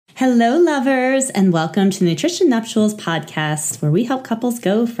Hello, lovers, and welcome to Nutrition Nuptials podcast, where we help couples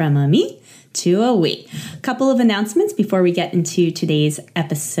go from a me to a we. A couple of announcements before we get into today's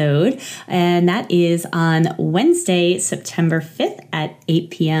episode, and that is on Wednesday, September 5th at 8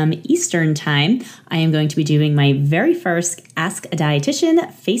 p.m. Eastern Time. I am going to be doing my very first Ask a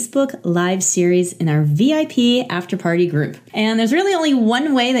Dietitian Facebook Live series in our VIP after party group. And there's really only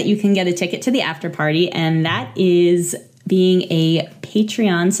one way that you can get a ticket to the after party, and that is being a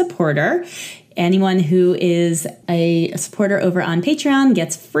Patreon supporter. Anyone who is a supporter over on Patreon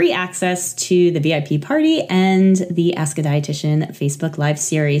gets free access to the VIP party and the Ask a Dietitian Facebook Live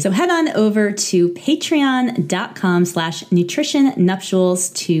series. So head on over to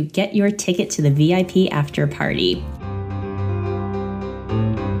patreon.com/nutritionnuptials to get your ticket to the VIP after party.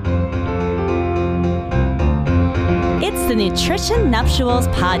 It's the Nutrition Nuptials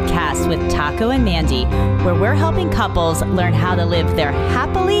podcast with Taco and Mandy, where we're helping couples learn how to live their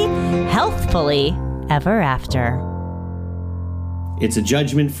happily, healthfully ever after. It's a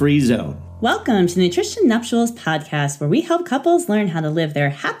judgment-free zone. Welcome to the Nutrition Nuptials podcast, where we help couples learn how to live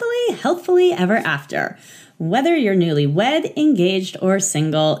their happily, healthfully ever after. Whether you're newlywed, engaged, or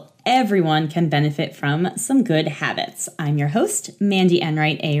single, everyone can benefit from some good habits. I'm your host, Mandy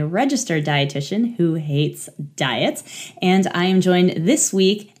Enright, a registered dietitian who hates diets, and I am joined this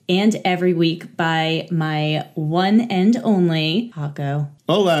week and every week by my one and only Taco.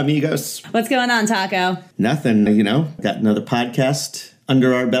 Hola, amigos. What's going on, Taco? Nothing, got another podcast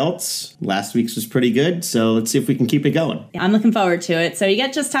under our belts. Last week's was pretty good, so let's see if we can keep it going. I'm looking forward to it. So you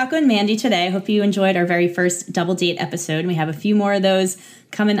get just Taco and Mandy today. I hope you enjoyed our very first double date episode. We have a few more of those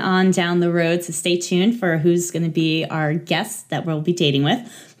coming on down the road, so stay tuned for who's going to be our guests that we'll be dating with.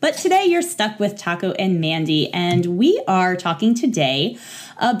 But today you're stuck with Taco and Mandy, and we are talking today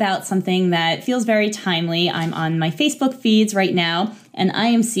about something that feels very timely. I'm on my Facebook feeds right now, and I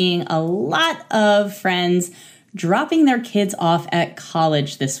am seeing a lot of friends dropping their kids off at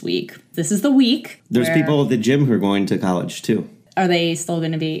college this week. This is the week. There's people at the gym who are going to college, too. Are they still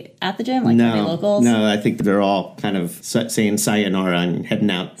going to be at the gym? Are they locals? No, I think they're all kind of saying sayonara and heading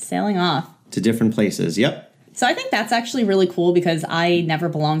out. Sailing off. To different places, yep. So I think that's actually really cool because I never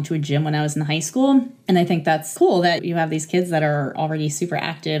belonged to a gym when I was in high school. And I think that's cool that you have these kids that are already super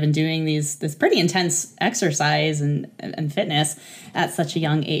active and doing this pretty intense exercise and fitness at such a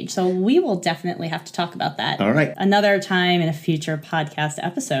young age. So we will definitely have to talk about that. All right. Another time in a future podcast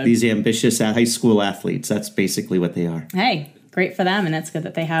episode. These ambitious high school athletes, that's basically what they are. Hey, great for them. And it's good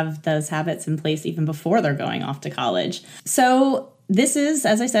that they have those habits in place even before they're going off to college. So this is,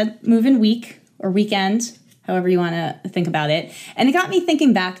 as I said, move-in week or weekend, however you want to think about it. And it got me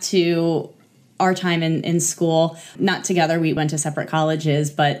thinking back to our time in school. Not together, we went to separate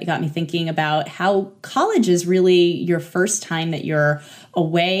colleges, but it got me thinking about how college is really your first time that you're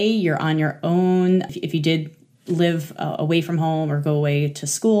away, you're on your own. If you did live away from home or go away to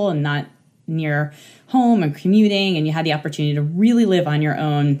school and not near home and commuting, and you had the opportunity to really live on your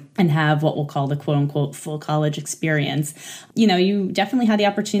own and have what we'll call the quote-unquote full college experience. You definitely had the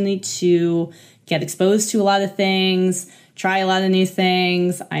opportunity to get exposed to a lot of things, try a lot of new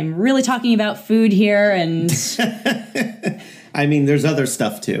things. I'm really talking about food here, and I mean, there's other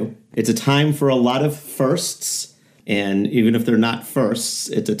stuff too. It's a time for a lot of firsts, and even if they're not firsts,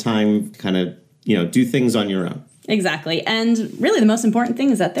 it's a time to kind of, do things on your own. Exactly. And really the most important thing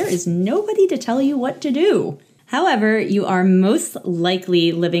is that there is nobody to tell you what to do. However, you are most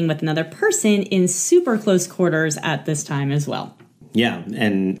likely living with another person in super close quarters at this time as well. Yeah,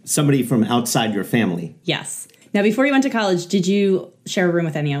 and somebody from outside your family. Yes. Now, before you went to college, did you share a room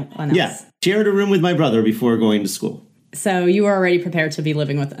with anyone else? Yeah, shared a room with my brother before going to school. So you were already prepared to be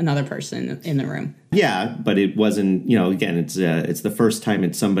living with another person in the room. Yeah, but it wasn't, again, it's the first time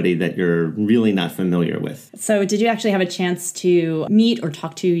it's somebody that you're really not familiar with. So did you actually have a chance to meet or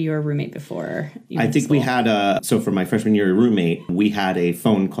talk to your roommate before you went I think to school? we had so for my freshman year roommate, we had a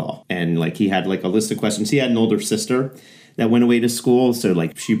phone call, and he had a list of questions. He had an older sister that went away to school, so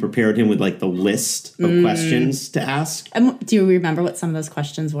she prepared him with the list of questions to ask. Do you remember what some of those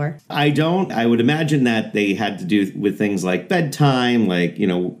questions were? I don't. I would imagine that they had to do with things like bedtime,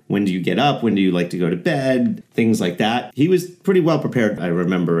 when do you get up, when do you like to go to bed, things like that. He was pretty well prepared, I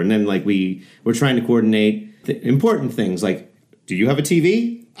remember. And then we were trying to coordinate important things like, do you have a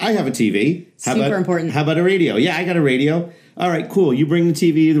TV? I have a TV. Super important. How about a radio? Yeah, I got a radio. All right, cool. You bring the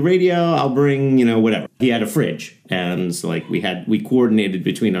TV, the radio, I'll bring, whatever. He had a fridge. And so we coordinated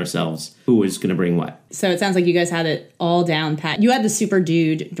between ourselves who was going to bring what. So it sounds like you guys had it all down pat. You had the super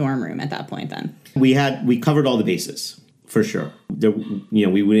dude dorm room at that point then. We covered all the bases. For sure.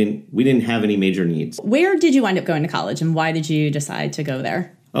 We didn't have any major needs. Where did you wind up going to college, and why did you decide to go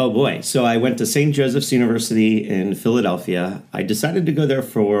there? Oh boy. So I went to St. Joseph's University in Philadelphia. I decided to go there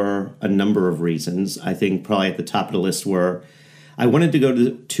for a number of reasons. I think probably at the top of the list were I wanted to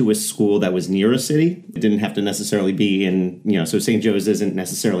go to a school that was near a city. It didn't have to necessarily be in, so St. Joe's isn't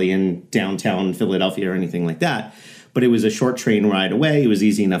necessarily in downtown Philadelphia or anything like that. But it was a short train ride away. It was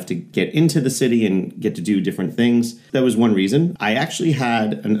easy enough to get into the city and get to do different things. That was one reason. I actually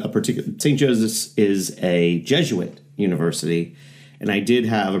had a particular... St. Joseph's is a Jesuit university, and I did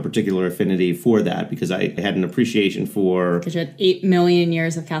have a particular affinity for that because I had an appreciation for... Because you had 8 million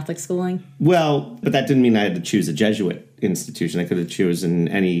years of Catholic schooling? Well, but that didn't mean I had to choose a Jesuit institution. I could have chosen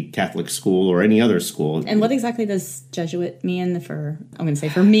any Catholic school or any other school. And what exactly does Jesuit mean for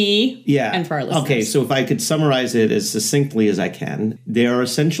me and for our listeners? Okay, so if I could summarize it as succinctly as I can, they are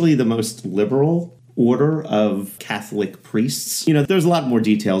essentially the most liberal order of Catholic priests. There's a lot more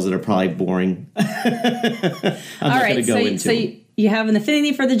details that are probably boring. I'm not going to go into them. You have an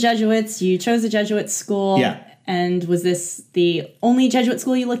affinity for the Jesuits. You chose a Jesuit school. Yeah. And was this the only Jesuit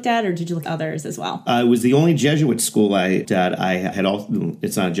school you looked at, or did you look at others as well? It was the only Jesuit school I looked at. I had also,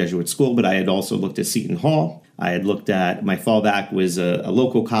 it's not a Jesuit school, but I had also looked at Seton Hall. I had looked at, my fallback was a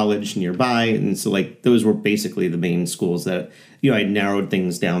local college nearby. And so those were basically the main schools that, I narrowed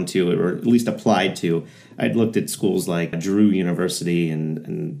things down to, or at least applied to. I'd looked at schools like Drew University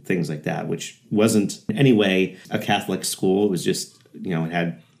and things like that, which wasn't in any way a Catholic school. It was just,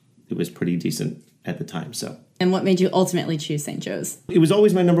 it was pretty decent at the time, so. And what made you ultimately choose St. Joe's? It was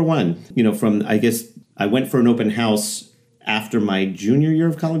always my number one. I guess I went for an open house after my junior year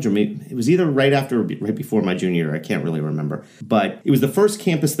of college, or maybe it was either right before my junior year. I can't really remember. But it was the first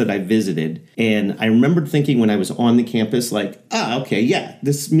campus that I visited. And I remembered thinking when I was on the campus, okay, yeah,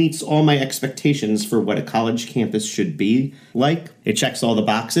 this meets all my expectations for what a college campus should be like. It checks all the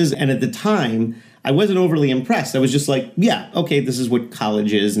boxes. And at the time, I wasn't overly impressed. I was just yeah, okay, this is what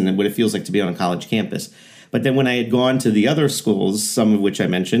college is and what it feels like to be on a college campus. But then when I had gone to the other schools, some of which I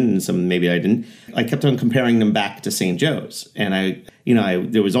mentioned and some maybe I didn't, I kept on comparing them back to St. Joe's. And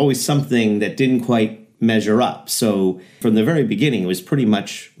there was always something that didn't quite measure up. So from the very beginning, it was pretty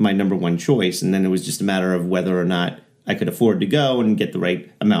much my number one choice. And then it was just a matter of whether or not I could afford to go and get the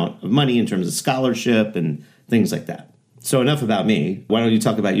right amount of money in terms of scholarship and things like that. So enough about me. Why don't you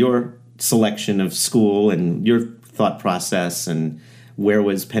talk about your selection of school and your thought process, and where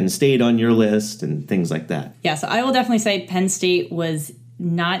was Penn State on your list and things like that? Yeah, so I will definitely say Penn State was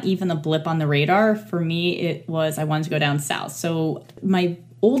not even a blip on the radar. For me, it was I wanted to go down south. So my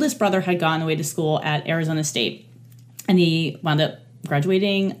oldest brother had gone away to school at Arizona State, and he wound up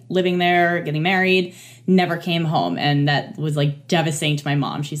graduating, living there, getting married, never came home. And that was devastating to my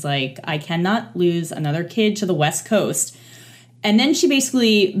mom. She's like, I cannot lose another kid to the West Coast. And then she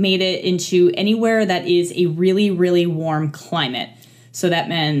basically made it into anywhere that is a really, really warm climate. So that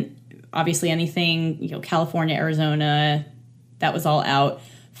meant obviously anything, California, Arizona, that was all out.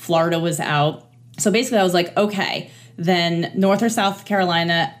 Florida was out. So basically I was like, okay, then North or South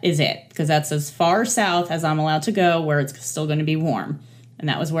Carolina is it, because that's as far south as I'm allowed to go where it's still going to be warm. And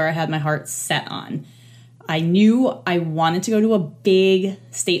that was where I had my heart set on. I knew I wanted to go to a big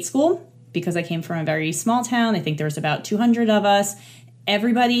state school because I came from a very small town. I think there was about 200 of us.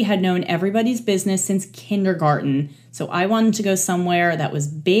 Everybody had known everybody's business since kindergarten. So I wanted to go somewhere that was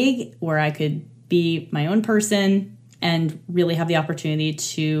big, where I could be my own person and really have the opportunity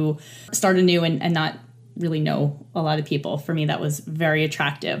to start anew and not really know a lot of people. For me, that was very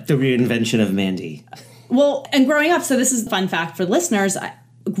attractive. The reinvention of Mandy. Well, and growing up, so this is a fun fact for listeners.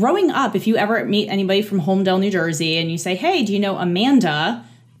 Growing up, if you ever meet anybody from Holmdel, New Jersey, and you say, hey, do you know Amanda?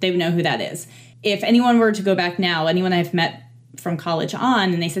 They would know who that is. If anyone were to go back now, anyone I've met from college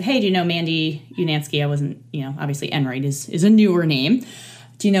on, and they said, hey, do you know Mandy Unansky? I wasn't, obviously Enright is a newer name.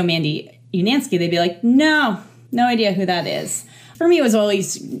 Do you know Mandy Unansky? They'd be like, no idea who that is. For me, it was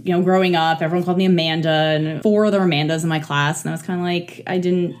always, growing up, everyone called me Amanda, and 4 other Amandas in my class. And I was kind of like, I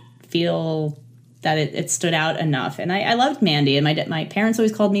didn't feel that it stood out enough. And I loved Mandy, and my parents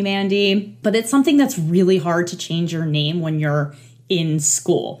always called me Mandy. But it's something that's really hard to change your name when you're in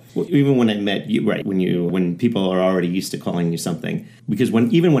school. Well, even when I met you, right, when people are already used to calling you something. Because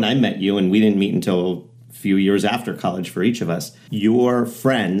even when I met you, and we didn't meet until a few years after college for each of us, your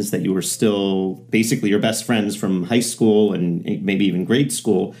friends that you were still basically your best friends from high school and maybe even grade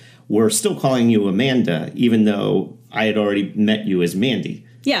school were still calling you Amanda, even though I had already met you as Mandy.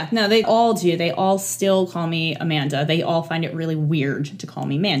 Yeah, no, they all do. They all still call me Amanda. They all find it really weird to call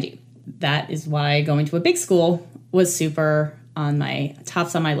me Mandy. That is why going to a big school was super on my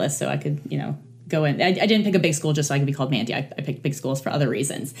list, so I could, go in. I didn't pick a big school just so I could be called Mandy. I picked big schools for other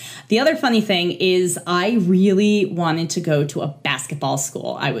reasons. The other funny thing is I really wanted to go to a basketball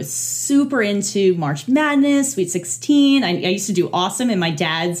school. I was super into March Madness, Sweet 16. I used to do awesome in my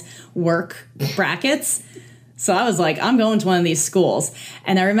dad's work brackets. So I was like, I'm going to one of these schools.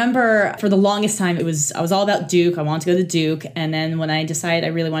 And I remember for the longest time, I was all about Duke. I wanted to go to Duke. And then when I decided I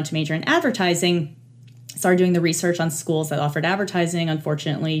really wanted to major in advertising, started doing the research on schools that offered advertising.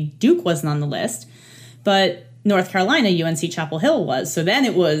 Unfortunately, Duke wasn't on the list, but North Carolina, UNC Chapel Hill was. So then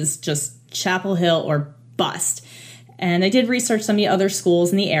it was just Chapel Hill or bust. And I did research some of the other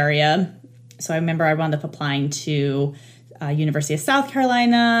schools in the area. So I remember I wound up applying to University of South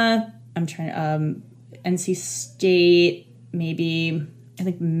Carolina. NC State, maybe, I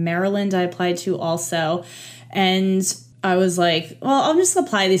think Maryland I applied to also. And I was like, well, I'll just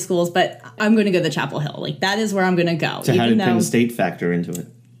apply to these schools, but I'm going to go to Chapel Hill. Like, that is where I'm going to go. So how did Penn State factor into it?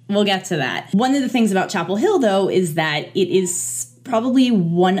 We'll get to that. One of the things about Chapel Hill, though, is that it is probably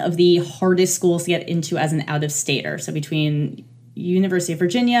one of the hardest schools to get into as an out-of-stater. So between University of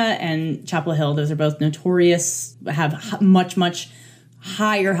Virginia and Chapel Hill, those are both notorious, have much, much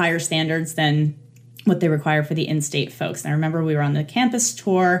higher standards than what they require for the in-state folks. And I remember we were on the campus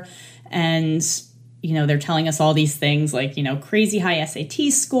tour and, you know, they're telling us all these things like, you know, crazy high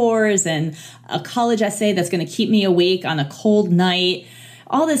SAT scores and a college essay that's going to keep me awake on a cold night,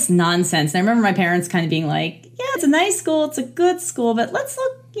 all this nonsense. And I remember my parents kind of being like, yeah, it's a nice school, it's a good school, but let's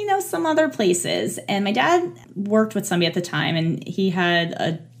look, you know, some other places. And my dad worked with somebody at the time, and he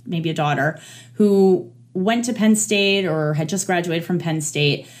had maybe a daughter who went to Penn State or had just graduated from Penn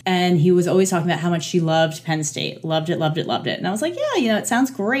State. And he was always talking about how much she loved Penn State, loved it. And I was like, yeah, you know, it sounds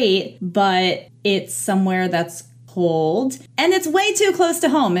great, but it's somewhere that's cold and it's way too close to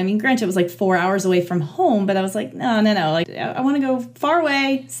home. I mean, granted, it was like 4 hours away from home, but I was like, no. Like, I want to go far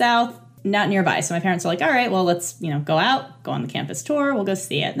away, south, not nearby. So my parents were like, all right, well, let's, you know, go on the campus tour. We'll go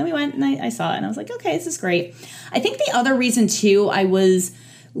see it. And then we went and I saw it and I was like, okay, this is great. I think the other reason too, I was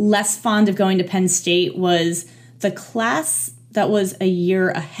less fond of going to Penn State was the class that was a year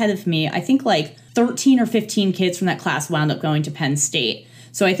ahead of me. I think like 13 or 15 kids from that class wound up going to Penn State.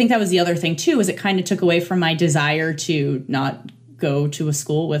 So I think that was the other thing too, is it kind of took away from my desire to not go to a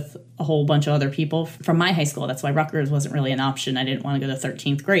school with a whole bunch of other people from my high school. That's why Rutgers wasn't really an option. I didn't want to go to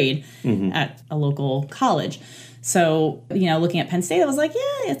 13th grade at a local college. So, you know, looking at Penn State, I was like,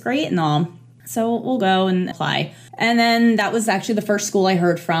 yeah, it's great and all. So we'll go and apply. And then that was actually the first school I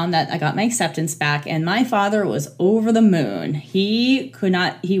heard from that I got my acceptance back. And my father was over the moon. He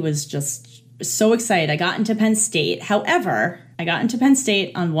was just so excited. I got into Penn State. However, I got into Penn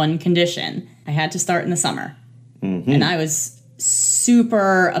State on one condition. I had to start in the summer. And I was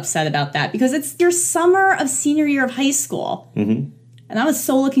super upset about that because it's your summer of senior year of high school. And I was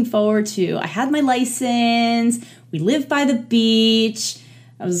so looking forward to, I had my license. We lived by the beach.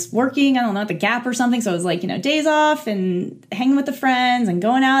 I was working, I don't know, at the Gap or something. So I was like, you know, days off and hanging with the friends and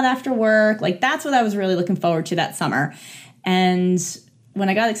going out after work. Like, that's what I was really looking forward to that summer. And when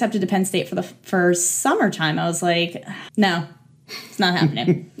I got accepted to Penn State for summertime, I was like, no, it's not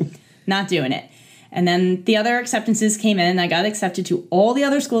happening. Not doing it. And then the other acceptances came in. I got accepted to all the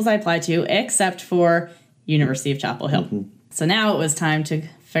other schools I applied to except for University of Chapel Hill. So now it was time to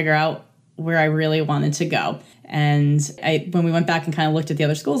figure out where I really wanted to go. And when we went back and kind of looked at the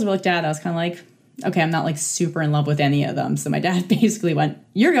other schools we looked at, I was kind of like, okay, I'm not like super in love with any of them. So my dad basically went,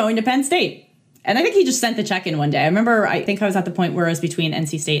 you're going to Penn State. And I think he just sent the check in one day. I think I was at the point where I was between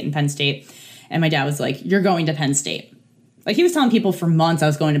NC State and Penn State. And my dad was like, you're going to Penn State. Like, he was telling people for months I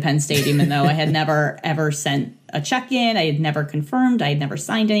was going to Penn State, even though I had never, ever sent a check in. I had never confirmed. I had never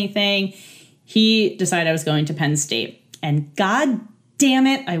signed anything. He decided I was going to Penn State. And God damn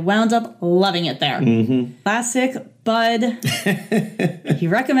it, I wound up loving it there. Classic Bud. He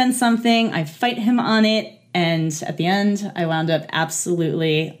recommends something. I fight him on it. And at the end, I wound up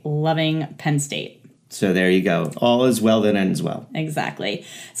absolutely loving Penn State. So there you go. All is well that ends well. Exactly.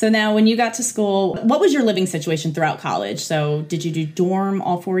 So now when you got to school, what was your living situation throughout college? So did you do dorm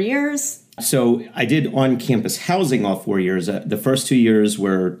all 4 years? So I did on-campus housing all 4 years. The first 2 years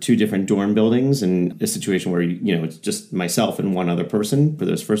were 2 different dorm buildings, and a situation where, you know, it's just myself and one other person for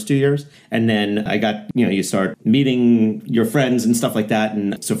those first 2 years. And then I got, you know, you start meeting your friends and stuff like that.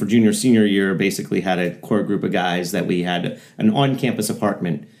 And so for junior, senior year, basically had a core group of guys that we had an on-campus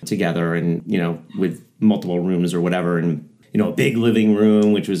apartment together and, you know, with multiple rooms or whatever. And, you know, a big living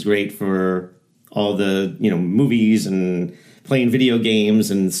room, which was great for all the, you know, movies and playing video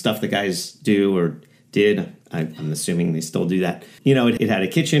games and stuff that guys do or did. I'm assuming they still do that. You know, it had a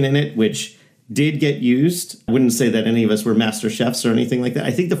kitchen in it, which did get used. I wouldn't say that any of us were master chefs or anything like that.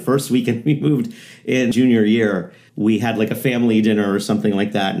 I think the first weekend we moved in junior year, we had like a family dinner or something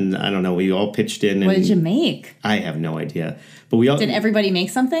like that. And I don't know, we all pitched in. What did you make? I have no idea. But we all Did everybody make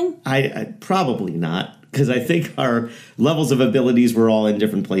something? I probably not, because I think our levels of abilities were all in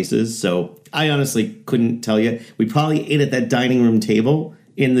different places. So I honestly couldn't tell you. We probably ate at that dining room table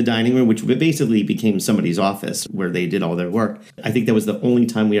in the dining room, which basically became somebody's office where they did all their work. I think that was the only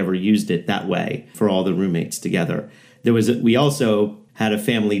time we ever used it that way for all the roommates together. We also had a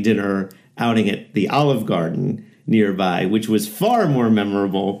family dinner outing at the Olive Garden nearby, which was far more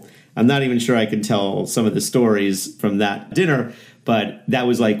memorable. I'm not even sure I can tell some of the stories from that dinner, but that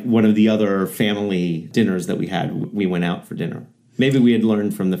was like one of the other family dinners that we had. We went out for dinner. Maybe we had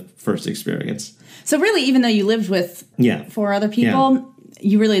learned from the first experience. So really, even though you lived with 4 other people,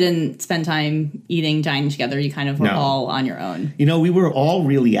 you really didn't spend time eating, dining together. You kind of were all on your own. You know, we were all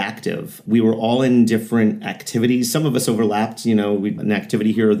really active. We were all in different activities. Some of us overlapped, an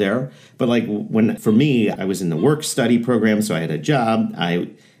activity here or there. But like for me, I was in the work-study program, so I had a job.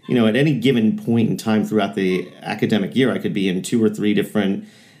 At any given point in time throughout the academic year, I could be in 2 or 3 different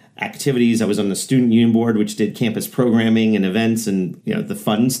activities. I was on the student union board, which did campus programming and events and, the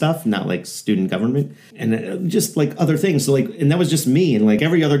fun stuff, not like student government and just like other things. So and that was just me. And like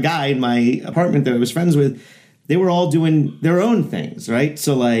every other guy in my apartment that I was friends with, they were all doing their own things. Right.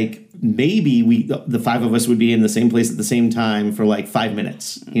 So like maybe the 5 of us would be in the same place at the same time for like 5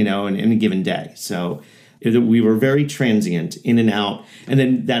 minutes, in a given day. So we were very transient, in and out. And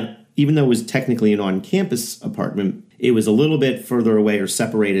then that, even though it was technically an on-campus apartment, it was a little bit further away or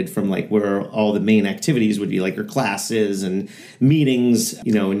separated from like where all the main activities would be, like your classes and meetings,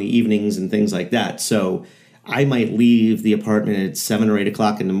 in the evenings and things like that. So I might leave the apartment at 7 or 8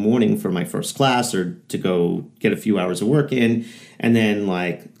 o'clock in the morning for my first class or to go get a few hours of work in. And then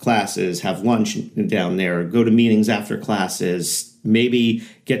like classes, have lunch down there, go to meetings after classes, maybe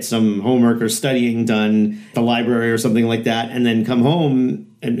get some homework or studying done at the library or something like that, and then come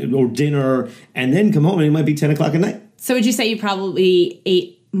home or dinner, and then come home and it might be 10 o'clock at night. So would you say you probably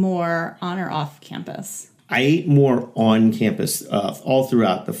ate more on or off campus? I ate more on campus all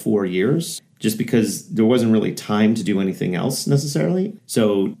throughout the 4 years, just because there wasn't really time to do anything else necessarily.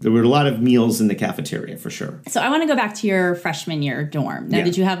 So there were a lot of meals in the cafeteria for sure. So I want to go back to your freshman year dorm. Now,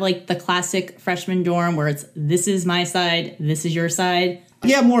 did you have like the classic freshman dorm where it's this is my side, this is your side?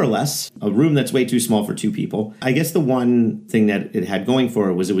 Yeah, more or less. A room that's way too small for 2 people. I guess the one thing that it had going for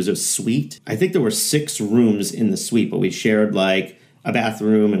it was a suite. I think there were 6 rooms in the suite, but we shared like a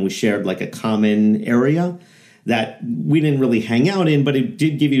bathroom and we shared like a common area that we didn't really hang out in, but it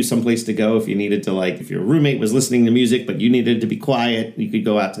did give you some place to go if you needed to, like, if your roommate was listening to music, but you needed to be quiet, you could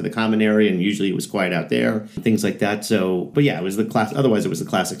go out to the common area, and usually it was quiet out there, things like that. So, but yeah, it was otherwise it was the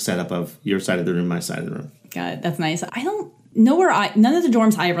classic setup of your side of the room, my side of the room. Got it. That's nice. I don't know none of the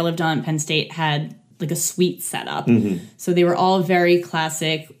dorms I ever lived on at Penn State had like a suite setup. Mm-hmm. So they were all very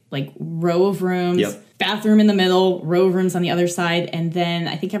classic, like row of rooms, bathroom in the middle, row of rooms on the other side, and then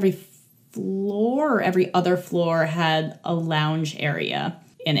I think every floor or every other floor had a lounge area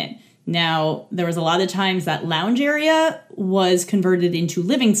in it. Now, there was a lot of times that lounge area was converted into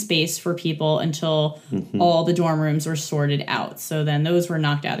living space for people until all the dorm rooms were sorted out. So then those were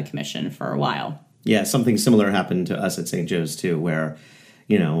knocked out of commission for a while. Yeah, something similar happened to us at St. Joe's too, where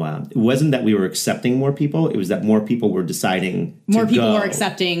it wasn't that we were accepting more people, it was that more people were deciding more people were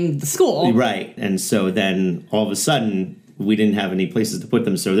accepting the school. Right. And so then all of a sudden we didn't have any places to put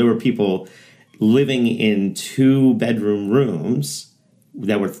them. So there were people living in 2-bedroom rooms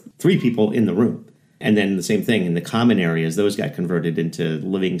that were 3 people in the room. And then the same thing in the common areas, those got converted into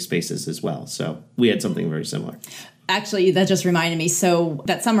living spaces as well. So we had something very similar. Actually, that just reminded me. So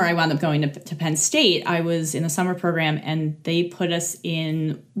that summer I wound up going to Penn State. I was in a summer program and they put us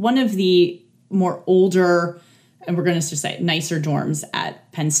in one of the more older, and we're going to just say nicer dorms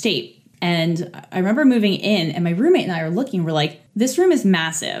at Penn State. And I remember moving in and my roommate and I were looking, we're like, this room is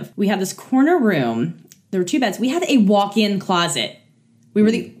massive. We have this corner room. There were 2 beds. We had a walk-in closet. We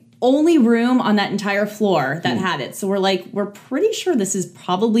were the only room on that entire floor that had it. So we're pretty sure this is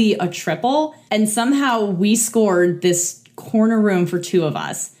probably a triple. And somehow we scored this corner room for 2 of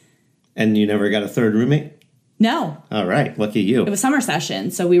us. And you never got a 3rd roommate? No. All right. Lucky you. It was summer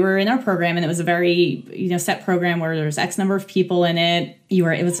session. So we were in our program and it was a very, set program where there was X number of people in it.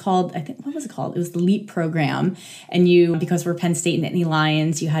 It was called, what was it called? It was the LEAP program. And because we're Penn State and Nittany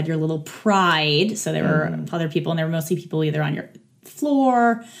Lions, you had your little pride. So there were other people, and there were mostly people either on your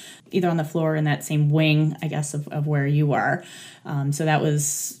floor, either on the floor in that same wing, I guess, of where you were. So that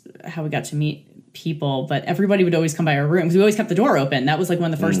was how we got to meet people, but everybody would always come by our room because we always kept the door open. That was like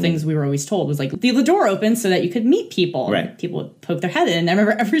one of the first things we were always told was like, leave the door open so that you could meet people. Right. And people would poke their head in. And I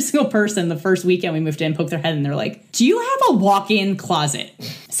remember every single person the first weekend we moved in poked their head in. They're like, do you have a walk-in closet?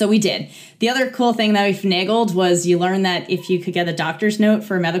 So we did. The other cool thing that we finagled was you learn that if you could get a doctor's note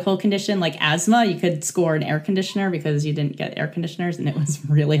for a medical condition like asthma, you could score an air conditioner because you didn't get air conditioners and it was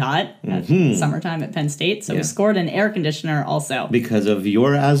really hot at summertime at Penn State. So we scored an air conditioner also. Because of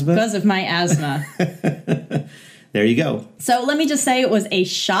your asthma? Because of my asthma. There you go. So let me just say it was a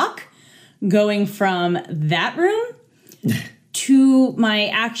shock going from that room to my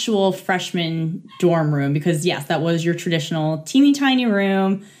actual freshman dorm room because, yes, that was your traditional teeny tiny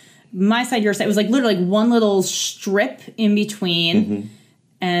room. My side, your side. It was like literally like one little strip in between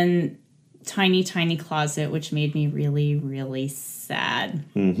and tiny, tiny closet, which made me really, really sad.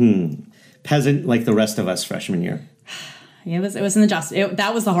 Peasant like the rest of us freshman year. It was an adjustment.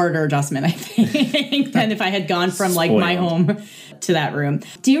 That was the harder adjustment, I think, than if I had gone from like my home to that room.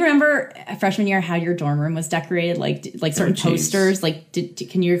 Do you remember freshman year how your dorm room was decorated? Like certain posters? Like,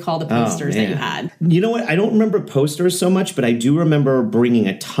 can you recall the posters that you had? You know what? I don't remember posters so much, but I do remember bringing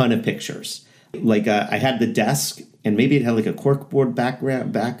a ton of pictures. Like I had the desk, and maybe it had like a corkboard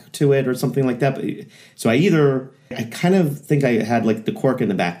back to it or something like that. But, so I kind of think I had like the cork in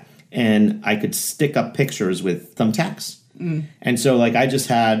the back, and I could stick up pictures with thumbtacks. And so, like, I just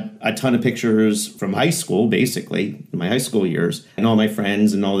had a ton of pictures from high school, basically, my high school years, and all my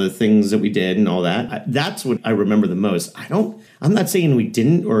friends and all the things that we did and all that. That's what I remember the most. I'm not saying we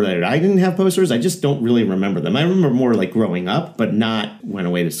didn't or that I didn't have posters. I just don't really remember them. I remember more like growing up, but not when I went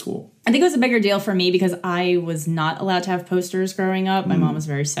away to school. I think it was a bigger deal for me because I was not allowed to have posters growing up. My mom was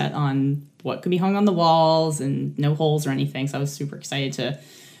very set on what could be hung on the walls and no holes or anything. So I was super excited to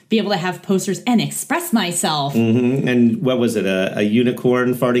be able to have posters and express myself. And what was it, a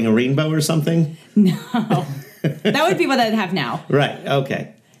unicorn farting a rainbow or something? No. That would be what I'd have now. Right,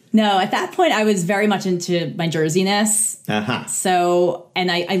 okay. No, at that point, I was very much into my jerseyness. So, and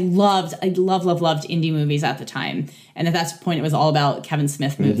I loved indie movies at the time. And at that point, it was all about Kevin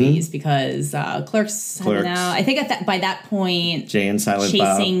Smith movies because Clerks had been out. I think by that point, Jay and Silent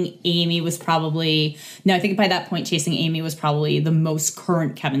Bob. Chasing Amy was probably... No, I think by that point, Chasing Amy was probably the most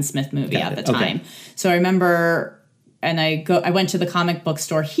current Kevin Smith movie at the time. Okay. So I remember... And I went to the comic book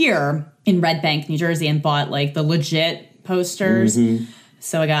store here in Red Bank, New Jersey, and bought like the legit posters.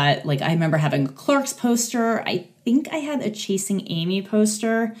 So I got, like, I remember having a Clerks poster. I think I had a Chasing Amy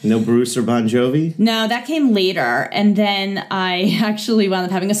poster. No Bruce or Bon Jovi? No, that came later. And then I actually wound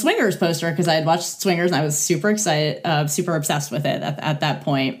up having a Swingers poster because I had watched Swingers and I was super excited, super obsessed with it at that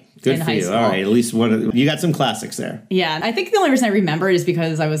point. Good for you. All right, at least you got some classics there. Yeah, I think the only reason I remember it is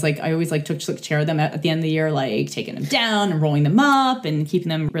because I always took care of them at the end of the year, like taking them down and rolling them up and keeping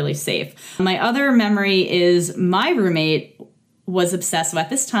them really safe. My other memory is my roommate was obsessed with, at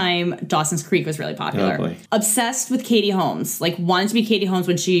this time, Dawson's Creek was really popular. Oh boy. Obsessed with Katie Holmes. Like, wanted to be Katie Holmes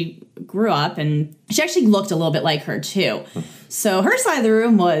when she grew up, and she actually looked a little bit like her, too. So her side of the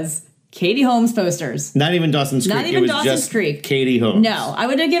room was Katie Holmes posters. Not even Dawson's Creek. Not even Dawson's Creek. Katie Holmes. No, I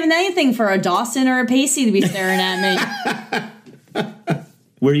would have given anything for a Dawson or a Pacey to be staring at me.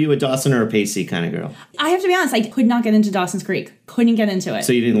 Were you a Dawson or a Pacey kind of girl? I have to be honest, I could not get into Dawson's Creek. Couldn't get into it.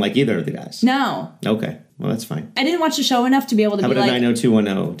 So you didn't like either of the guys? No. Okay. Well, that's fine. I didn't watch the show enough to be able to How be about like... a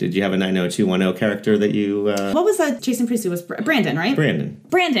 90210? Did you have a 90210 character that you... What was that Jason Priestley was? Brandon, right?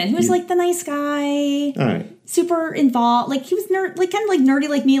 Brandon, who was like the nice guy. All right. Super involved. Like, he was kind of like nerdy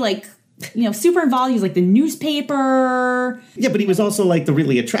like me, like... You know, super involved. He was like the newspaper. Yeah, but he was also like the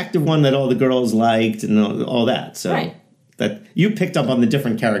really attractive one that all the girls liked and all that. So right. That you picked up on the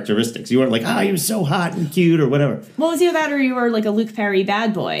different characteristics. You weren't like, he was so hot and cute or whatever. Well, it was either that or you were like a Luke Perry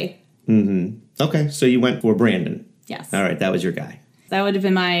bad boy. Okay, so you went for Brandon. Yes. All right, that was your guy. That would have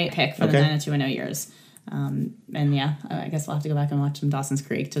been my pick for the 90210 years. And yeah, I guess we'll have to go back and watch some Dawson's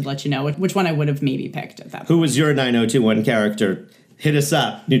Creek to let you know which one I would have maybe picked at that point. Who was your 9021 character? Hit us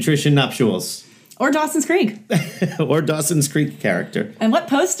up. Nutrition Nuptials. Or Dawson's Creek. Or Dawson's Creek character. And what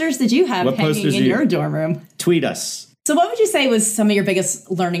posters did you have hanging in your dorm room? Tweet us. So what would you say was some of your biggest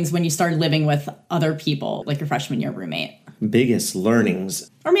learnings when you started living with other people, like your freshman year roommate? Biggest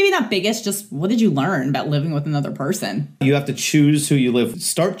learnings. Or maybe not biggest, just what did you learn about living with another person? You have to choose who you live with.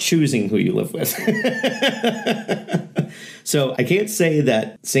 Start choosing who you live with. So I can't say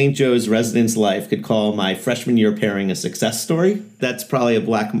that St. Joe's residence life could call my freshman year pairing a success story. That's probably a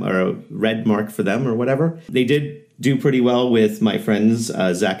black or a red mark for them or whatever. They did do pretty well with my friends,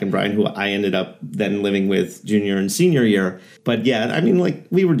 Zach and Brian, who I ended up then living with junior and senior year. But yeah, I mean, like,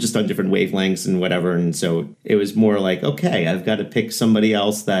 we were just on different wavelengths and whatever. And so it was more like, okay, I've got to pick somebody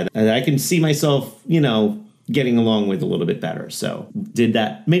else that I can see myself, getting along with a little bit better. So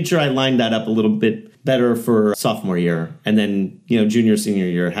made sure I lined that up a little bit better for sophomore year. And then, junior, senior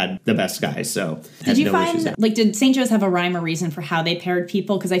year had the best guys. So did you find, did St. Joe's have a rhyme or reason for how they paired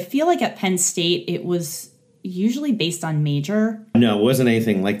people? Because I feel like at Penn State, it was usually based on major. No, it wasn't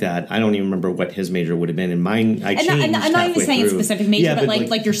anything like that. I don't even remember what his major would have been. And mine, I changed I'm not even saying a specific major, yeah, but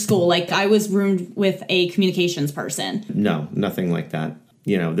like your school. Like, I was roomed with a communications person. No, nothing like that.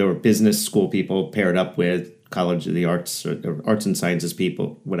 There were business school people paired up with College of the Arts or Arts and Sciences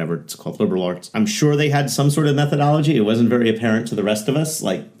people, whatever it's called, liberal arts. I'm sure they had some sort of methodology. It wasn't very apparent to the rest of us,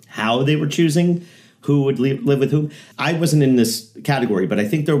 like how they were choosing who would live with whom. I wasn't in this category, but I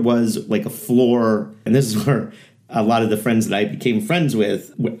think there was like a floor, and this is where a lot of the friends that I became friends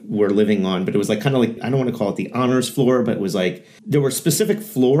with were living on, but it was like kind of like, I don't want to call it the honors floor, but it was like, there were specific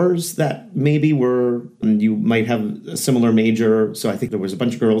floors that maybe you might have a similar major. So I think there was a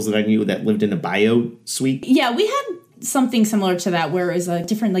bunch of girls that I knew that lived in a bio suite. Yeah, we had something similar to that where it was like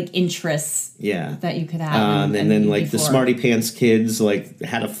different like interests that you could have. And then like the Smarty Pants kids like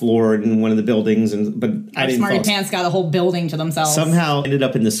had a floor in one of the buildings, but I didn't. Smarty Pants got a whole building to themselves. Somehow ended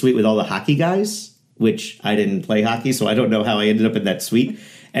up in the suite with all the hockey guys, which I didn't play hockey, so I don't know how I ended up in that suite.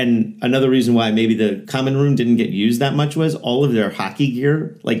 And another reason why maybe the common room didn't get used that much was all of their hockey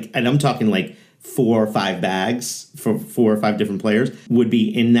gear, and I'm talking like 4 or 5 bags for 4 or 5 different players would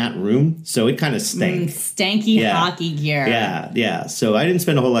be in that room. So it kind of stank. Stanky hockey gear. Yeah. So I didn't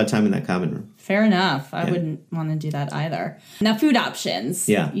spend a whole lot of time in that common room. Fair enough. I wouldn't want to do that either. Now, food options.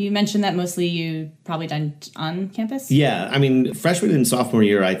 Yeah. You mentioned that mostly you probably dined on campus? Yeah. I mean, freshman and sophomore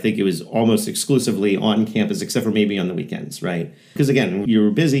year, I think it was almost exclusively on campus, except for maybe on the weekends, right? Because again, you were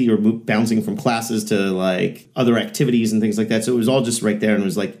busy, you were bouncing from classes to like other activities and things like that. So it was all just right there, and it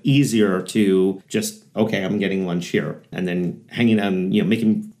was like easier to just, okay, I'm getting lunch here. And then hanging out and,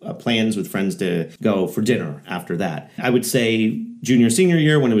 making plans with friends to go for dinner after that. I would say junior, senior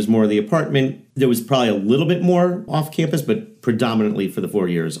year, when it was more of the apartment, there was probably a little bit more off campus, but predominantly for the 4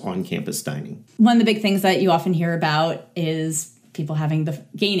 years on campus dining. One of the big things that you often hear about is people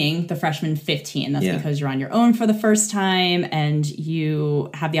gaining the freshman 15. That's because you're on your own for the first time and you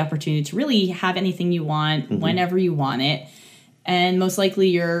have the opportunity to really have anything you want whenever you want it. And most likely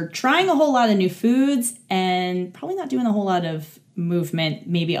you're trying a whole lot of new foods and probably not doing a whole lot of movement,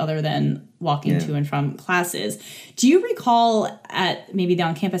 maybe other than walking to and from classes. Do you recall at maybe the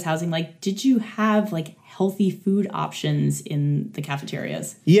on-campus housing, did you have healthy food options in the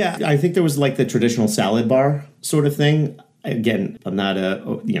cafeterias? Yeah, I think there was the traditional salad bar sort of thing. Again, I'm not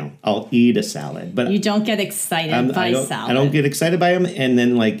I'll eat a salad, but you don't get excited by salad. I don't get excited by them. And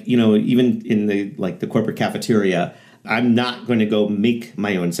then even in the corporate cafeteria, I'm not going to go make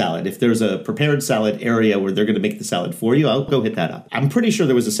my own salad. If there's a prepared salad area where they're going to make the salad for you, I'll go hit that up. I'm pretty sure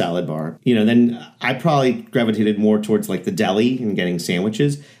there was a salad bar. Then I probably gravitated more towards the deli and getting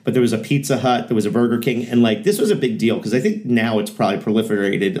sandwiches. But there was a Pizza Hut, there was a Burger King, and this was a big deal because I think now it's probably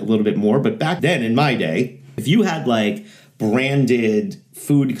proliferated a little bit more. But back then, in my day, if you had branded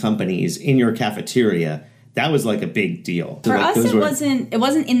food companies in your cafeteria, that was a big deal. So, for us, it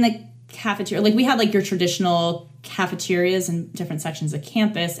wasn't in the cafeteria. We had your traditional cafeterias in different sections of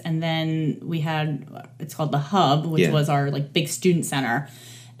campus, and then we had, it's called the Hub, which was our big student center,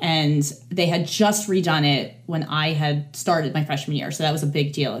 and they had just redone it when I had started my freshman year, so that was a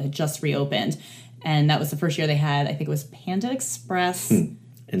big deal. It had just reopened, and that was the first year they had, I think it was Panda Express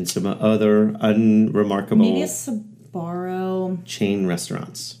and some other unremarkable, maybe a Sbarro chain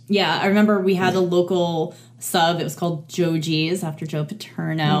restaurants. Yeah, I remember we had a local sub. It was called Joji's after Joe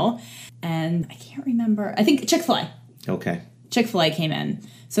Paterno. And I can't remember. I think Chick-fil-A. Okay. Chick-fil-A came in.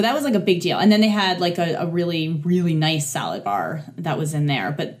 So that was a big deal. And then they had a really, really nice salad bar that was in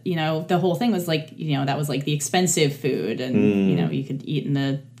there. But, the whole thing was that was the expensive food. And, you could eat in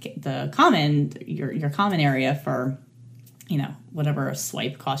the common, your common area for, whatever a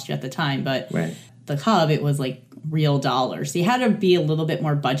swipe cost you at the time. But the Hub, it was real dollars. So you had to be a little bit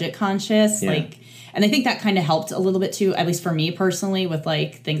more budget conscious. Yeah. And I think that kind of helped a little bit too, at least for me personally, with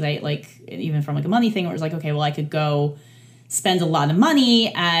things I even from a money thing, where it was okay, well, I could go spend a lot of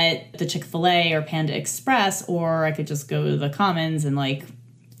money at the Chick-fil-A or Panda Express, or I could just go to the Commons and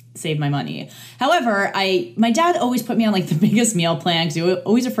save my money. However, my dad always put me on the biggest meal plan because he was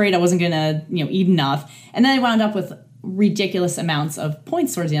always afraid I wasn't gonna eat enough, and then I wound up with ridiculous amounts of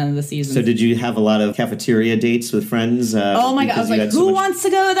points towards the end of the season. So did you have a lot of cafeteria dates with friends? Oh my God. I was like, who wants to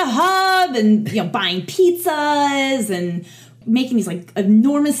go to the hub? And, buying pizzas and making these like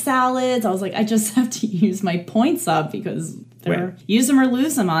enormous salads. I was like, I just have to use my points up because they're use them or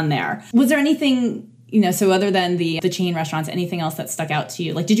lose them on there. Was there anything, so other than the chain restaurants, anything else that stuck out to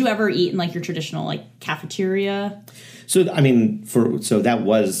you? Like, did you ever eat in like your traditional like cafeteria? So, so that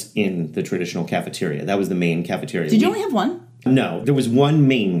was in the traditional cafeteria. That was the main cafeteria. Did you only have one? No, there was one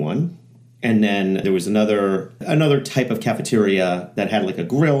main one. And then there was another type of cafeteria that had like a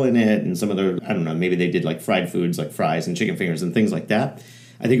grill in it and some other, I don't know, maybe they did like fried foods like fries and chicken fingers and things like that.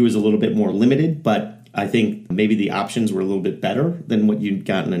 I think it was a little bit more limited, but I think maybe the options were a little bit better than what you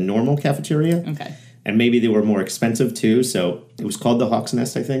got in a normal cafeteria. Okay. And maybe they were more expensive too. So it was called the Hawk's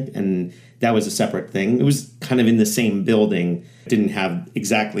Nest, I think. And that was a separate thing. It was kind of in the same building. Didn't have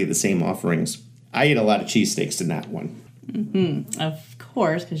exactly the same offerings. I ate a lot of cheesesteaks in that one. Mm-hmm. Of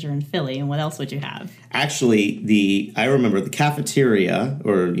course, because you're in Philly. And what else would you have? Actually, I remember the cafeteria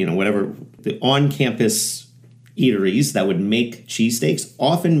or, whatever, the on-campus eateries that would make cheesesteaks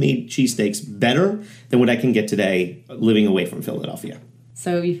often made cheesesteaks better than what I can get today living away from Philadelphia.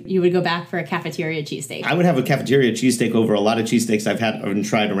 So you would go back for a cafeteria cheesesteak? I would have a cafeteria cheesesteak over a lot of cheesesteaks I've had and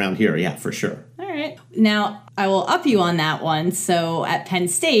tried around here. Yeah, for sure. All right. Now, I will up you on that one. So at Penn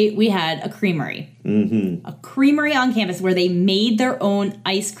State, we had a creamery. Mm-hmm. A creamery on campus where they made their own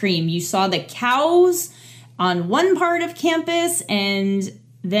ice cream. You saw the cows on one part of campus, and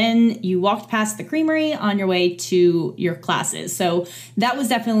then you walked past the creamery on your way to your classes. So that was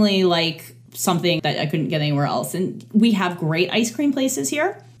definitely like something that I couldn't get anywhere else. And we have great ice cream places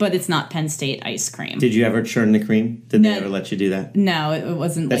here, but it's not Penn State ice cream. Did you ever churn the cream? Did they ever let you do that? No, it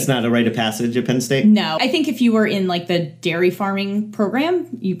wasn't. That's not a rite of passage at Penn State? No. I think if you were in like the dairy farming program,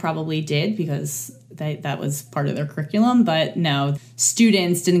 you probably did because that was part of their curriculum. But no,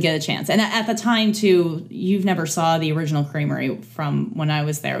 students didn't get a chance. And at the time, too, you've never saw the original creamery from when I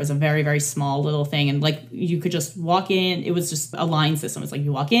was there. It was a very, very small little thing. And like you could just walk in. It was just a line system. It's like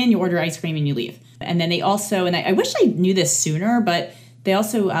you walk in, you order ice cream, and you leave. And then they also, and I wish I knew this sooner, but they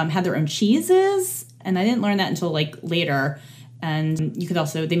also had their own cheeses. And I didn't learn that until like later. And you could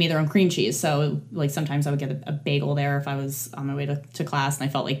also, they made their own cream cheese. So like sometimes I would get a bagel there if I was on my way to class and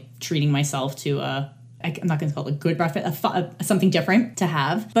I felt like treating myself to I'm not going to call it a good breakfast, something different to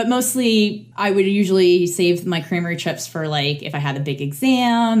have. But mostly I would usually save my creamery trips for like if I had a big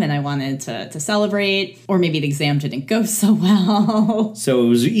exam and I wanted to celebrate, or maybe the exam didn't go so well. So it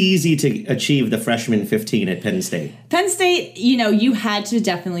was easy to achieve the freshman 15 at Penn State. Penn State, you had to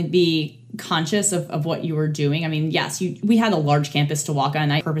definitely be conscious of what you were doing. I mean, yes, we had a large campus to walk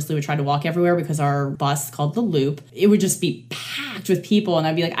on. I purposely would try to walk everywhere because our bus called the Loop, it would just be packed with people. And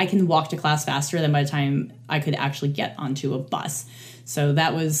I'd be like, I can walk to class faster than by the time I could actually get onto a bus. So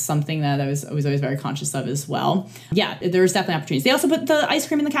that was something that I was always very conscious of as well. Yeah, there's definitely opportunities. They also put the ice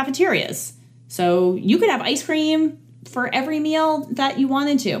cream in the cafeterias. So you could have ice cream for every meal that you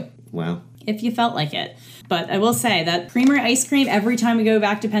wanted to. Wow. If you felt like it. But I will say that creamery ice cream, every time we go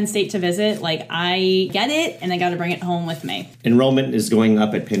back to Penn State to visit, like I get it and I got to bring it home with me. Enrollment is going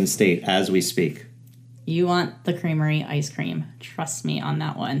up at Penn State as we speak. You want the creamery ice cream. Trust me on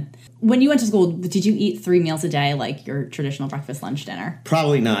that one. When you went to school, did you eat 3 meals a day like your traditional breakfast, lunch, dinner?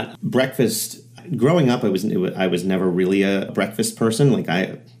 Probably not. Breakfast, growing up, I was never really a breakfast person. Like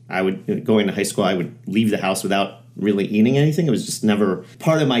I would, going to high school, I would leave the house without really eating anything. It was just never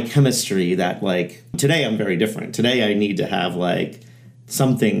part of my chemistry that like, today I'm very different. Today I need to have like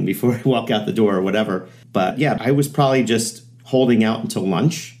something before I walk out the door or whatever. But yeah, I was probably just holding out until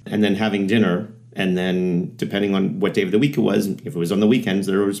lunch and then having dinner. And then depending on what day of the week it was, if it was on the weekends,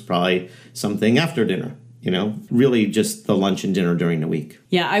 there was probably something after dinner. Really just the lunch and dinner during the week.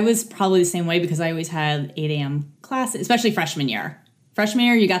 Yeah, I was probably the same way because I always had 8 a.m. classes, especially freshman year. Freshman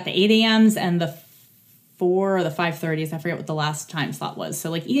year, you got the 8 a.m.s and the 4 or the 5:30s. I forget what the last time slot was.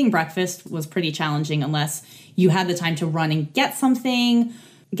 So like eating breakfast was pretty challenging unless you had the time to run and get something,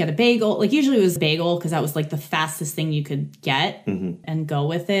 get a bagel. Like usually it was bagel because that was like the fastest thing you could get and go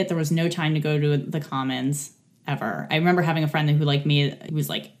with it. There was no time to go to the Commons ever. I remember having a friend who like me,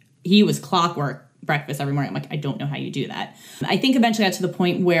 he was clockwork breakfast every morning. I'm like, I don't know how you do that. I think eventually got to the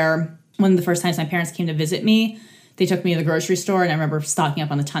point where one of the first times my parents came to visit me, they took me to the grocery store and I remember stocking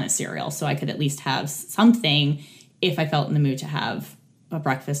up on a ton of cereal so I could at least have something if I felt in the mood to have a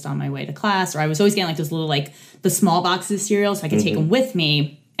breakfast on my way to class. Or I was always getting like those little, like the small boxes of cereal so I could take them with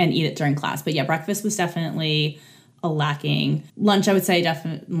me and eat it during class. But yeah, breakfast was definitely a lacking. Lunch, I would say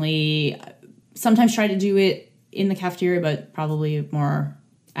definitely sometimes try to do it in the cafeteria, but probably more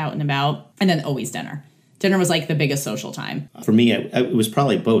out and about. And then always dinner. Dinner was like the biggest social time. For me, it was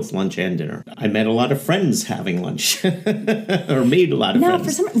probably both lunch and dinner. I met a lot of friends having lunch or made a lot of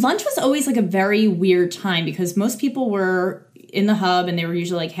friends. Lunch was always like a very weird time because most people were in the hub and they were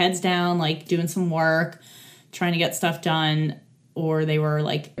usually like heads down, like doing some work, trying to get stuff done, or they were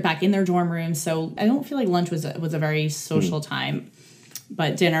like back in their dorm room. So I don't feel like lunch was a very social time.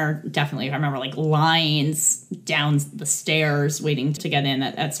 But dinner, definitely. I remember like lines down the stairs waiting to get in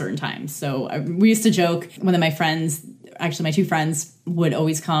at certain times. So we used to joke, one of my friends, actually my two friends, would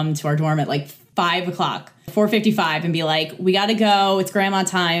always come to our dorm at like 5 o'clock, 4:55, and be like, we got to go. It's grandma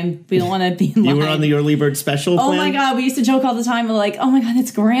time. We don't want to be in line. You were on the early bird special plan? Oh my God. We used to joke all the time. We're like, oh my God,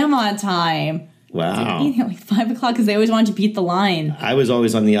 it's grandma time. Wow. Eating at like 5 o'clock because they always wanted to beat the line. I was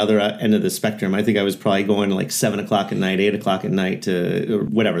always on the other end of the spectrum. I think I was probably going to like 7 o'clock at night, 8 o'clock at night or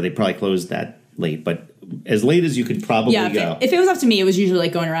whatever. They probably closed that late, but as late as you could probably go. If it was up to me, it was usually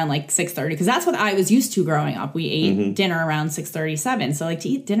like going around like 6:30 because that's what I was used to growing up. We ate dinner around 6:37. So like to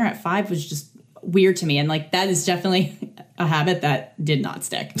eat dinner at 5 was just weird to me. And like that is definitely a habit that did not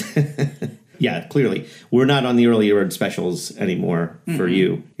stick. Yeah, clearly. We're not on the early bird specials anymore for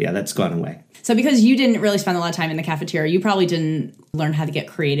you. Yeah, that's gone away. So because you didn't really spend a lot of time in the cafeteria, you probably didn't learn how to get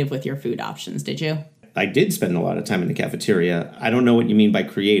creative with your food options, did you? I did spend a lot of time in the cafeteria. I don't know what you mean by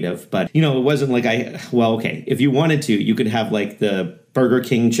creative, but, it wasn't like if you wanted to, you could have like the Burger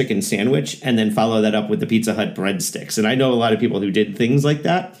King chicken sandwich and then follow that up with the Pizza Hut breadsticks. And I know a lot of people who did things like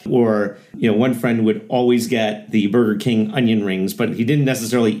that. Or, one friend would always get the Burger King onion rings, but he didn't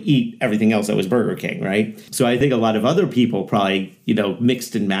necessarily eat everything else that was Burger King, right? So I think a lot of other people probably,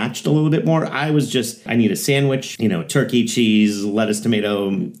 mixed and matched a little bit more. I need a sandwich, turkey, cheese, lettuce,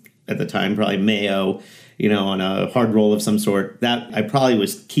 tomato, at the time, probably mayo, on a hard roll of some sort. That I probably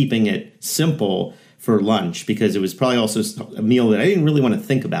was keeping it simple for lunch because it was probably also a meal that I didn't really want to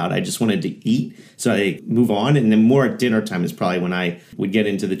think about. I just wanted to eat. So I move on. And then more at dinner time is probably when I would get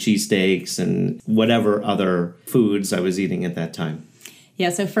into the cheesesteaks and whatever other foods I was eating at that time.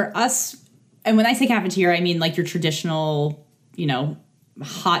 Yeah. So for us, and when I say cafeteria, I mean like your traditional,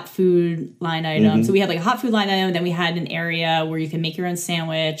 hot food line item. So we had like a hot food line item. And then we had an area where you can make your own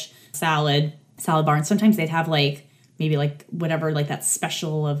sandwich, salad bar. And sometimes they'd have like maybe like whatever like that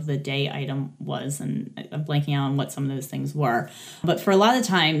special of the day item was. And I'm blanking out on what some of those things were. But for a lot of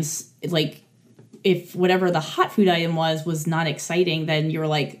times, like if whatever the hot food item was not exciting, then you were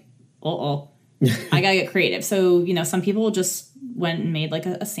like, I gotta get creative. So, some people just went and made like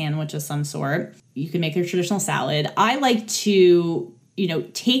a sandwich of some sort. You can make your traditional salad. I like to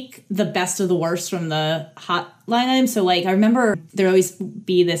take the best of the worst from the hot line item. So like, I remember there'd always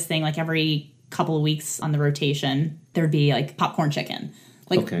be this thing, like every couple of weeks on the rotation, there'd be like popcorn chicken,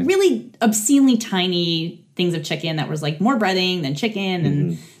 like really obscenely tiny things of chicken that was like more breading than chicken.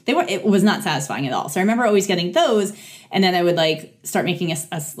 And it was not satisfying at all. So I remember always getting those. And then I would like start making a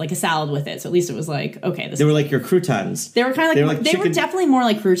salad with it. So at least it was like, okay. They were like your croutons. They were kind of like, they were definitely more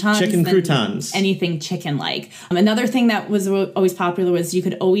like croutons. Chicken croutons. Anything chicken-like. Another thing that was always popular was you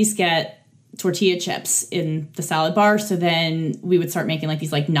could always get tortilla chips in the salad bar. So then we would start making like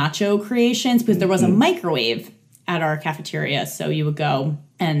these like nacho creations because there was a microwave at our cafeteria. So you would go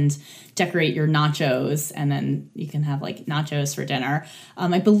and decorate your nachos and then you can have like nachos for dinner.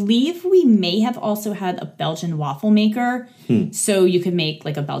 I believe we may have also had a Belgian waffle maker. So you could make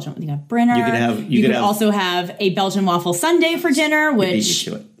like a Belgian Brinner. You could also have a Belgian waffle sundae for dinner, which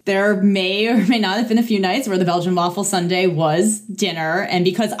there may or may not have been a few nights where the Belgian waffle sundae was dinner. And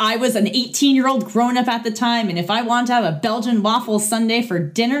because I was an 18-year-old grown up at the time, and if I wanted to have a Belgian waffle sundae for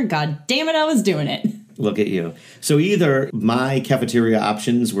dinner, God damn it, I was doing it. Look at you. So either my cafeteria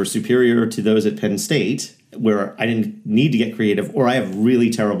options were superior to those at Penn State, where I didn't need to get creative, or I have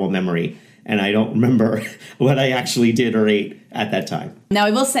really terrible memory, and I don't remember what I actually did or ate at that time. Now,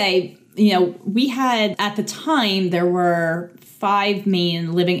 I will say, we had, at the time, there were 5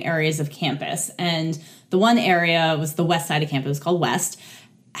 main living areas of campus, and the one area was the west side of campus, it was called West,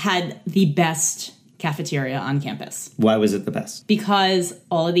 had the best cafeteria on campus. Why was it the best? Because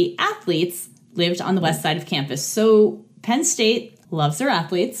all of the athletes lived on the west side of campus. So Penn State loves their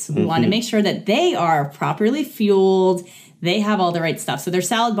athletes. We want to make sure that they are properly fueled. They have all the right stuff. So their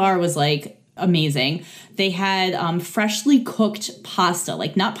salad bar was like amazing. They had freshly cooked pasta,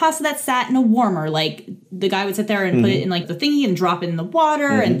 like not pasta that sat in a warmer. Like the guy would sit there and put it in like the thingy and drop it in the water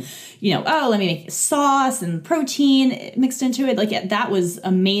and, let me make sauce and protein mixed into it. Like that was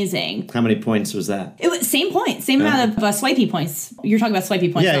amazing. How many points was that? It was same amount of swipey points. You're talking about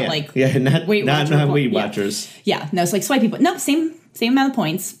swipey points, not Weight Watchers. Yeah, no, it's like swipey points. No, same amount of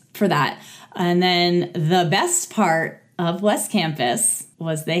points for that. And then the best part of West Campus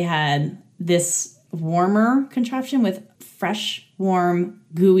was they had this warmer contraption with fresh, warm,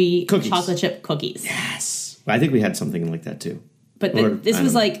 gooey chocolate chip cookies. Yes. I think we had something like that too. But this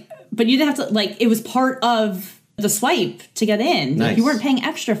was like, but you didn't have to, like, it was part of the swipe to get in. Nice. Like, you weren't paying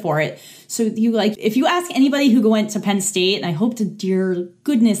extra for it. So you, like, if you ask anybody who went to Penn State, and I hope to dear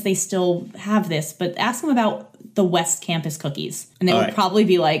goodness they still have this, but ask them about the West Campus cookies. And they would probably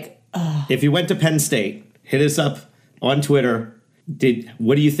be like, ugh. If you went to Penn State, hit us up on Twitter.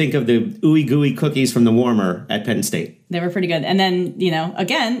 What do you think of the ooey gooey cookies from the warmer at Penn State? They were pretty good. And then,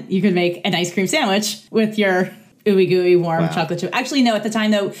 again, you could make an ice cream sandwich with your ooey gooey warm chocolate chip. Actually, no, at the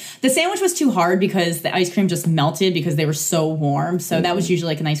time, though, the sandwich was too hard because the ice cream just melted because they were so warm. So that was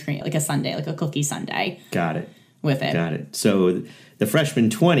usually like an ice cream, like a sundae, like a cookie sundae. Got it. With it. Got it. So the freshman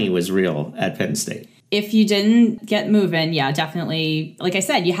 20 was real at Penn State. If you didn't get moving, yeah, definitely. Like I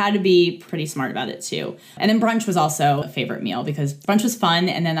said, you had to be pretty smart about it too. And then brunch was also a favorite meal because brunch was fun.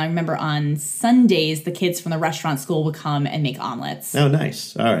 And then I remember on Sundays, the kids from the restaurant school would come and make omelets. Oh,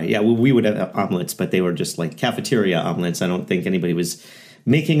 nice. All right. Yeah, well, we would have omelets, but they were just like cafeteria omelets. I don't think anybody was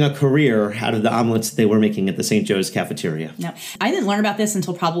making a career out of the omelets they were making at the St. Joe's cafeteria. No, I didn't learn about this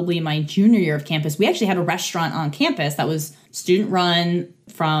until probably my junior year of campus. We actually had a restaurant on campus that was student run,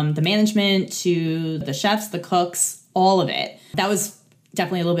 from the management to the chefs, the cooks, all of it. That was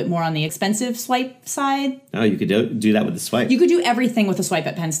definitely a little bit more on the expensive swipe side. Oh, you could do that with the swipe. You could do everything with the swipe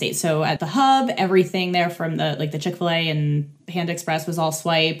at Penn State. So at the hub, everything there from the Chick-fil-A and Panda Express was all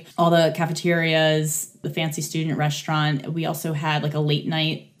swipe. All the cafeterias, the fancy student restaurant. We also had like a late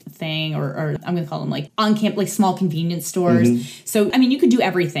night thing, or I'm going to call them like on camp, like small convenience stores. Mm-hmm. So, I mean, you could do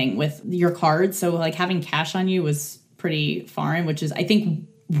everything with your card. So like having cash on you was pretty foreign, which is, I think,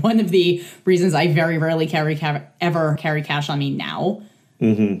 one of the reasons I very rarely ever carry cash on me now.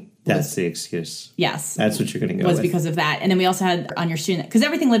 Mm-hmm. That's the excuse. Yes. That's what you're going to go with. Was because of that. And then we also had on your student, because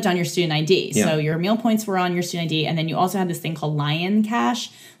everything lived on your student ID. Yeah. So your meal points were on your student ID. And then you also had this thing called Lion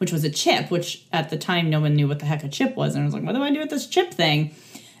Cash, which was a chip, which at the time no one knew what the heck a chip was. And I was like, what do I do with this chip thing?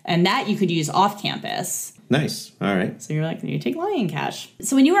 And that you could use off campus. Nice. All right. So you're like, you take Lion Cash.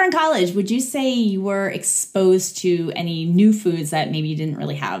 So when you were in college, would you say you were exposed to any new foods that maybe you didn't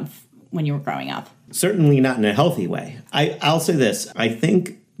really have when you were growing up? Certainly not in a healthy way. I'll say this. I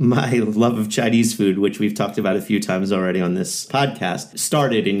think my love of Chinese food, which we've talked about a few times already on this podcast,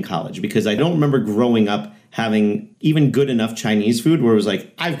 started in college because I don't remember growing up having even good enough Chinese food where it was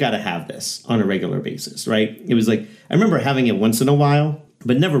like, I've got to have this on a regular basis, right? It was like, I remember having it once in a while,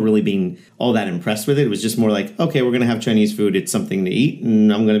 but never really being all that impressed with it. It was just more like, okay, we're going to have Chinese food. It's something to eat,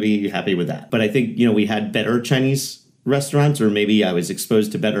 and I'm going to be happy with that. But I think, we had better Chinese restaurants, or maybe I was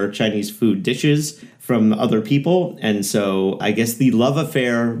exposed to better Chinese food dishes from other people. And so I guess the love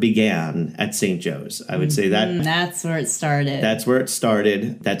affair began at St. Joe's. I would say that. That's where it started. That's where it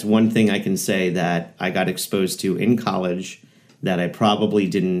started. That's one thing I can say that I got exposed to in college that I probably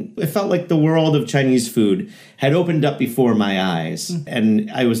didn't. It felt like the world of Chinese food had opened up before my eyes.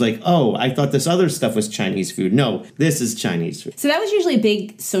 And I was like, oh, I thought this other stuff was Chinese food. No, this is Chinese food. So that was usually a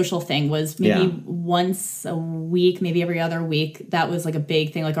big social thing, was maybe once a week, maybe every other week. That was like a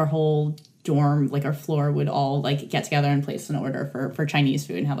big thing. Like our whole dorm, like our floor would all like get together and place an order for Chinese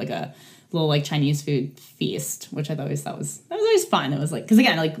food and have like a little like Chinese food feast, which I always thought was always fun. It was like, because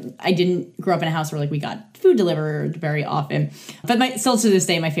again, like I didn't grow up in a house where like we got food delivered very often. But still to this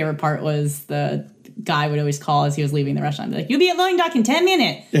day, my favorite part was the guy would always call as he was leaving the restaurant, be like, "You'll be at Loading Dock in 10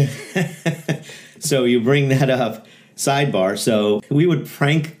 minutes." So you bring that up, sidebar. So we would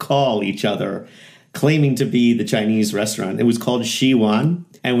prank call each other claiming to be the Chinese restaurant. It was called Shiwan.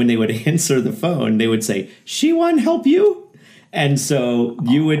 And when they would answer the phone, they would say, "Shiwan help you?" And so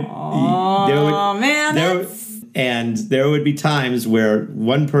you would, there would be times where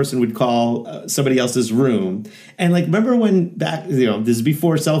one person would call somebody else's room. And like, remember when back, this is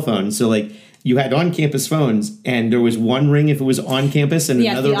before cell phones. So like you had on-campus phones and there was one ring if it was on campus and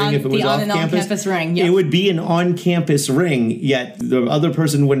another ring if it was off campus. On-campus ring, yep. It would be an on-campus ring, yet the other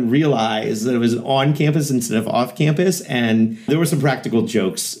person wouldn't realize that it was on campus instead of off campus. And there were some practical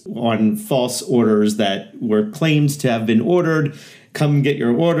jokes on false orders that were claimed to have been ordered. Come get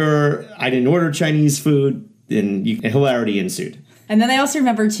your order. I didn't order Chinese food. And hilarity ensued. And then I also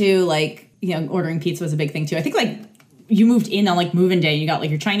remember too, like, ordering pizza was a big thing too. I think like you moved in on like move-in day and you got like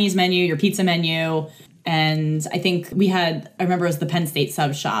your Chinese menu, your pizza menu. And I think I remember it was the Penn State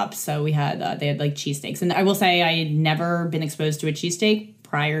sub shop. So we had, they had like cheesesteaks. And I will say I had never been exposed to a cheesesteak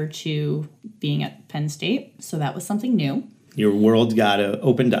prior to being at Penn State. So that was something new. Your world got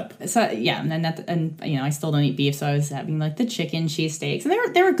opened up. So yeah, and I still don't eat beef, so I was having like the chicken cheesesteaks, and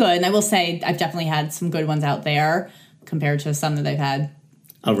they were good. And I will say I've definitely had some good ones out there compared to some that I've had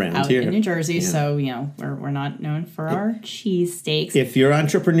around out here in New Jersey. Yeah. So, we're not known for our cheesesteaks. If you're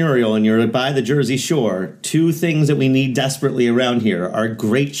entrepreneurial and you're by the Jersey Shore, 2 things that we need desperately around here are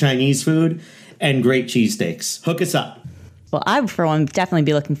great Chinese food and great cheesesteaks. Hook us up. Well, I, for one, definitely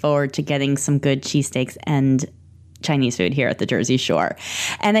be looking forward to getting some good cheesesteaks and Chinese food here at the Jersey Shore.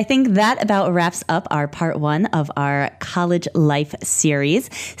 And I think that about wraps up our part 1 of our college life series.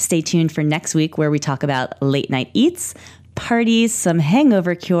 Stay tuned for next week where we talk about late night eats, parties, some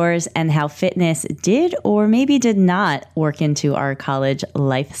hangover cures, and how fitness did or maybe did not work into our college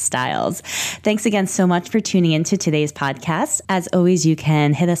lifestyles. Thanks again so much for tuning into today's podcast. As always, you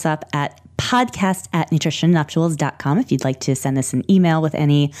can hit us up at podcast@nutritionnuptials.com if you'd like to send us an email with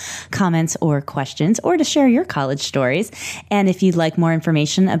any comments or questions or to share your college stories. And if you'd like more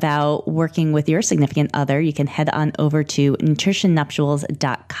information about working with your significant other, you can head on over to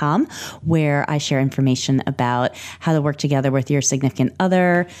nutritionnuptials.com where I share information about how to work together with your significant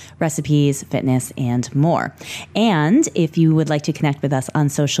other, recipes, fitness, and more. And if you would like to connect with us on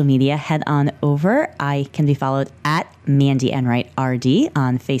social media, head on over. I can be followed at Mandy Enright RD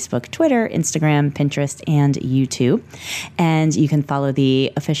on Facebook, Twitter, Instagram, Pinterest, and YouTube. And you can follow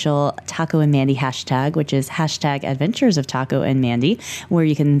the official Taco and Mandy hashtag, which is hashtag Adventures of Taco and Mandy, where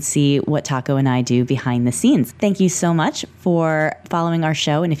you can see what Taco and I do behind the scenes. Thank you so much for following our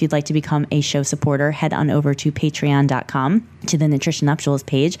show. And if you'd like to become a show supporter, head on over to patreon.com to the Nutrition Nuptials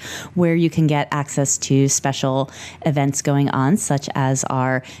page, where you can get access to special events going on, such as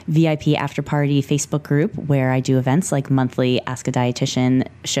our VIP after party Facebook group, where I do events like monthly Ask a Dietitian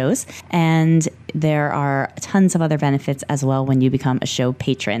shows. And there are tons of other benefits as well when you become a show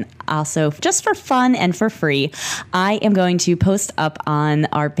patron. Also, just for fun and for free, I am going to post up on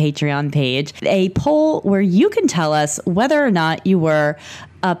our Patreon page a poll where you can tell us whether or not you were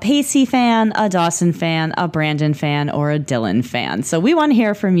a Pacey fan, a Dawson fan, a Brandon fan, or a Dylan fan. So we want to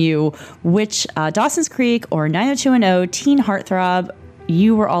hear from you which Dawson's Creek or 90210 teen heartthrob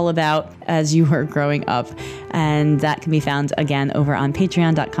you were all about as you were growing up. And that can be found again over on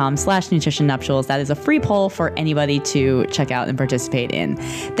patreon.com/nutritionnuptials. That is a free poll for anybody to check out and participate in.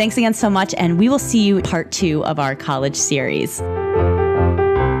 Thanks again so much. And we will see you part 2 of our college series.